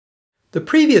The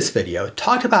previous video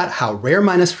talked about how rare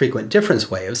minus frequent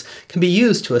difference waves can be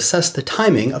used to assess the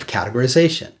timing of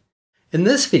categorization. In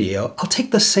this video, I'll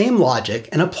take the same logic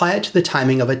and apply it to the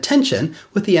timing of attention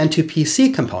with the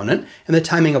N2pc component and the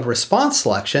timing of response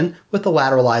selection with the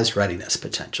lateralized readiness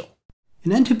potential.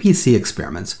 In N2pc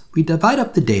experiments, we divide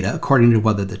up the data according to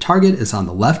whether the target is on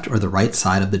the left or the right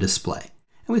side of the display,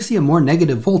 and we see a more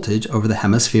negative voltage over the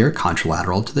hemisphere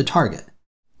contralateral to the target.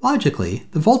 Logically,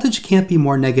 the voltage can't be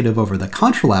more negative over the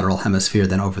contralateral hemisphere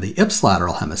than over the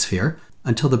ipsilateral hemisphere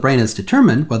until the brain has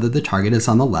determined whether the target is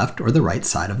on the left or the right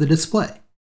side of the display.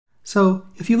 So,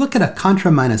 if you look at a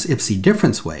contra minus ipsi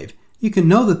difference wave, you can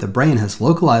know that the brain has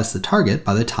localized the target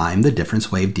by the time the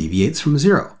difference wave deviates from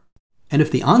zero. And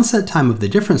if the onset time of the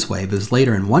difference wave is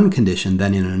later in one condition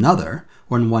than in another,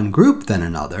 or in one group than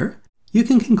another, you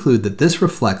can conclude that this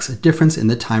reflects a difference in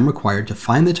the time required to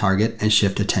find the target and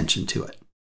shift attention to it.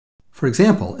 For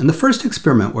example, in the first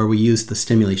experiment where we used the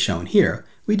stimuli shown here,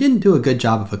 we didn't do a good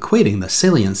job of equating the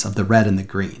salience of the red and the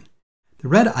green. The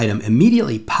red item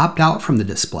immediately popped out from the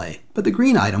display, but the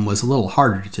green item was a little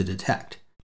harder to detect.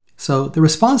 So the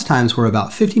response times were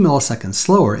about 50 milliseconds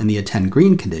slower in the attend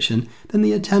green condition than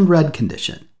the attend red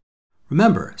condition.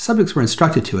 Remember, subjects were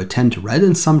instructed to attend to red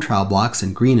in some trial blocks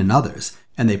and green in others,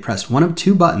 and they pressed one of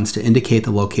two buttons to indicate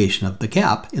the location of the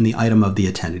gap in the item of the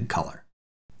attended color.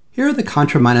 Here are the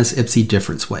contra minus ipsi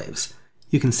difference waves.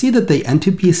 You can see that the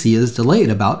N2pc is delayed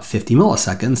about 50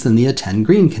 milliseconds than the attend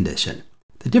green condition.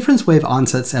 The difference wave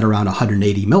onsets at around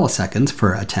 180 milliseconds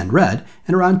for attend red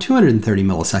and around 230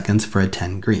 milliseconds for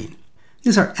attend green.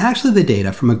 These are actually the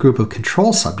data from a group of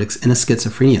control subjects in a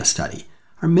schizophrenia study.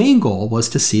 Our main goal was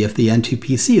to see if the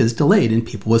N2pc is delayed in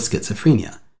people with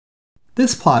schizophrenia.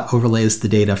 This plot overlays the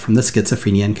data from the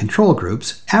schizophrenia and control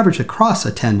groups, averaged across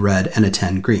attend red and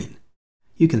attend green.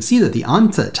 You can see that the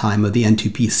onset time of the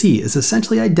N2pc is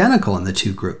essentially identical in the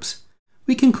two groups.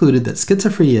 We concluded that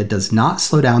schizophrenia does not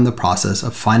slow down the process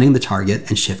of finding the target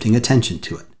and shifting attention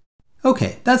to it.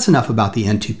 Okay, that's enough about the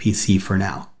N2pc for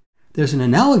now. There's an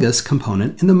analogous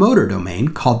component in the motor domain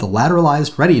called the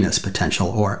lateralized readiness potential,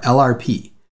 or LRP.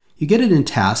 You get it in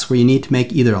tasks where you need to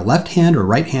make either a left-hand or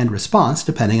right-hand response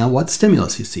depending on what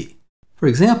stimulus you see. For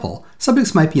example,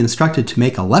 subjects might be instructed to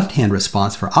make a left-hand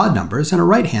response for odd numbers and a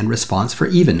right-hand response for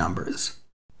even numbers.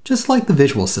 Just like the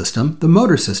visual system, the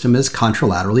motor system is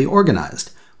contralaterally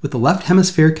organized, with the left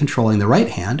hemisphere controlling the right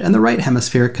hand and the right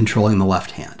hemisphere controlling the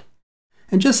left hand.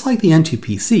 And just like the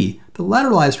N2pc, the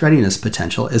lateralized readiness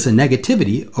potential is a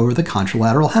negativity over the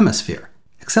contralateral hemisphere,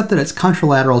 except that it's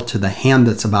contralateral to the hand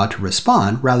that's about to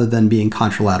respond rather than being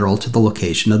contralateral to the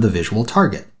location of the visual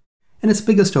target. And it's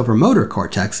biggest over motor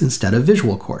cortex instead of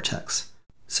visual cortex.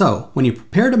 So, when you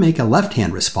prepare to make a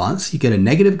left-hand response, you get a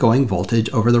negative going voltage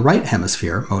over the right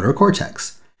hemisphere motor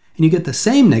cortex. And you get the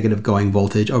same negative going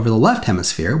voltage over the left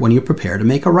hemisphere when you prepare to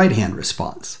make a right-hand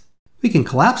response. We can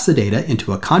collapse the data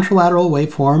into a contralateral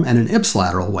waveform and an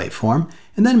ipsilateral waveform,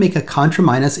 and then make a contra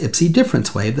minus ipsi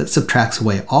difference wave that subtracts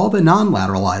away all the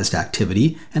non-lateralized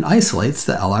activity and isolates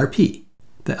the LRP.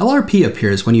 The LRP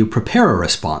appears when you prepare a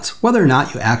response, whether or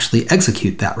not you actually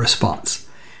execute that response.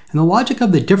 And the logic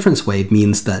of the difference wave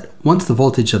means that once the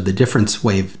voltage of the difference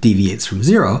wave deviates from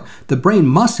zero, the brain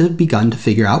must have begun to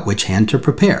figure out which hand to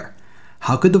prepare.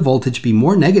 How could the voltage be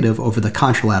more negative over the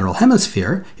contralateral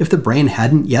hemisphere if the brain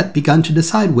hadn't yet begun to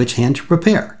decide which hand to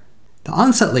prepare? The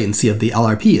onset latency of the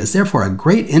LRP is therefore a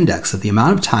great index of the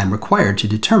amount of time required to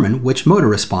determine which motor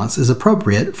response is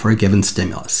appropriate for a given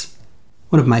stimulus.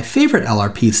 One of my favorite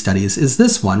LRP studies is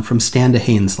this one from Stan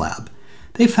DeHaen's lab.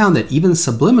 They found that even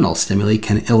subliminal stimuli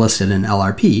can elicit an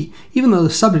LRP, even though the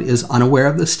subject is unaware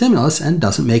of the stimulus and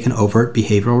doesn't make an overt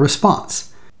behavioral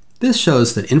response. This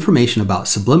shows that information about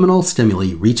subliminal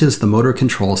stimuli reaches the motor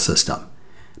control system.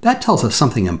 That tells us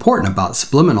something important about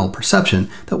subliminal perception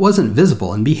that wasn't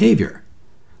visible in behavior.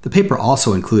 The paper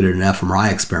also included an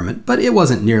fMRI experiment, but it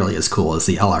wasn't nearly as cool as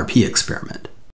the LRP experiment.